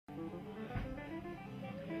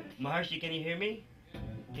Maharshi, can you hear me?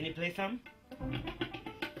 Can you play some?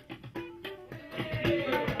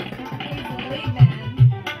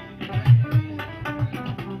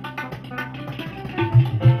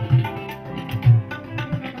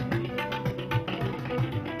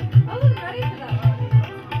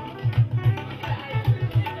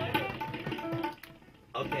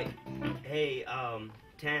 Okay. Hey,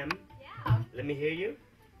 Tam. Yeah. Let me hear you.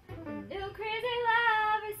 New crazy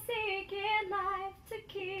love is seeking life to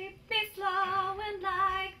keep me flowing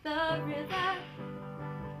like the river,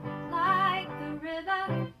 like the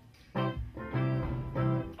river.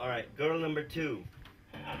 All right, girl number 2.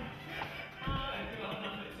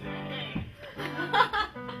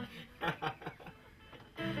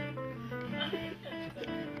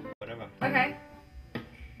 Whatever. Okay.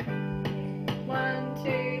 1,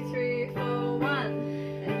 2, 3, 4,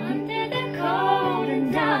 1. Under the cold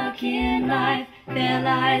and dark in life, there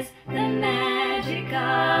lies the magic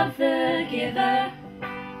of the giver.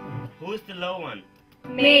 Who's the low one?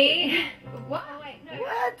 Me. What? Oh, wait, no.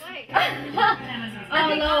 What? Wait. I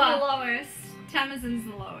think I'm the lowest. Tamazon's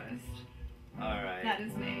the lowest. All right. That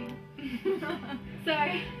is me.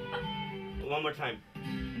 Sorry. One more time.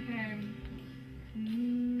 Okay.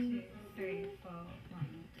 2, 3, 4,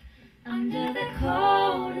 1. Under the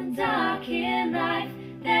cold and dark in life,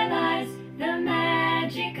 there lies the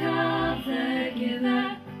magic of the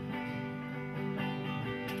giver.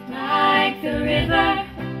 Like the river.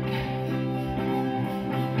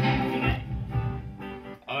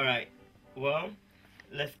 All right. Well,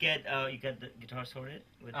 let's get. You got the guitar sorted?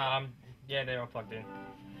 With Yeah, they're all plugged in.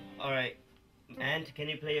 All right. And can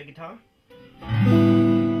you play your guitar?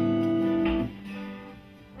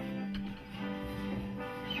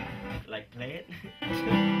 Like play it?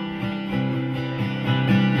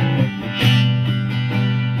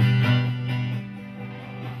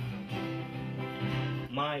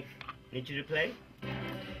 Mike, need you to play?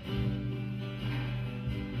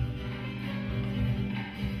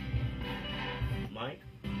 Mike?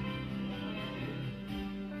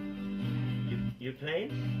 You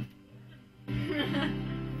playing?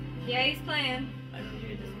 Yeah, he's playing. I don't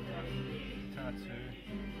hear this guitar. Guitar 2.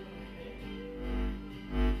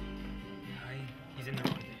 He's in the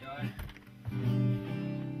wrong guy.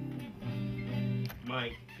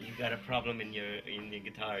 Mike, you got a problem in your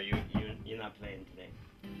guitar. You're not playing today.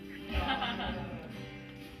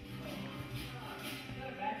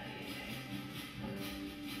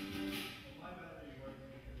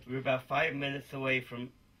 We're about 5 minutes away from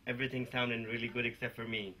everything sounding really good except for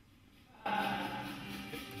me.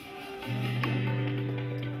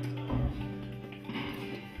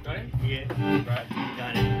 Got it? Yeah. Right.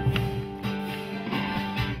 Got it.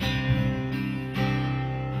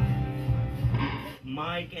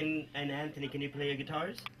 Mike and Anthony, can you play your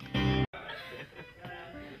guitars?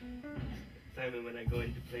 Simon, when I go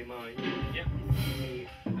in to play mine, Yep. play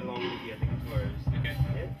along with the other guitars. Okay.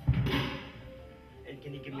 Yeah? And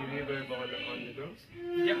can you give me reverb on the girls?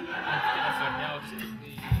 Yep. That's right. Now I'll just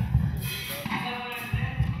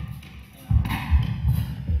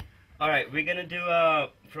Alright, we're gonna do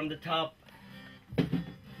from the top.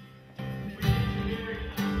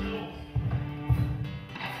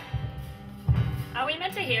 Are we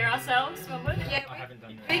meant to hear ourselves, Mahmood? Yeah, I haven't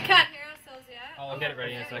done we that. can't hear ourselves yet. I'll get it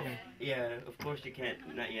ready in a second. Yeah, of course you can't.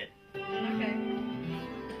 Not yet. Okay.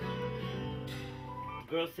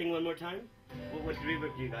 Girls, sing one more time. What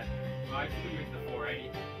reverb do you got? I can use the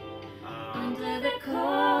 480. Under the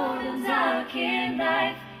cold and dark in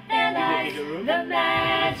life, there lies bigger room? the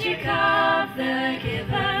magic of the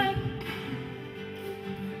giver.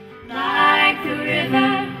 Like the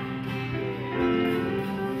river.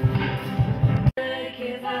 The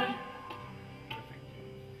giver.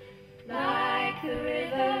 Like the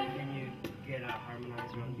river. Can you get a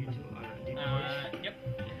harmonizer on YouTube on a deep voice? Yep.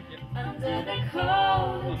 Under the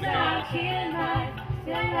cold and dark in life,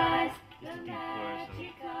 there lies the Just a deep chorus.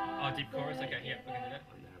 magic of Oh, deep chorus? Okay, yep, we can do that.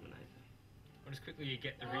 On the harmonizer. I'll just quickly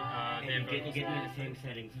get the And you vocals. get me the same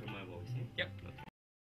settings for my voice. Yeah? Yep.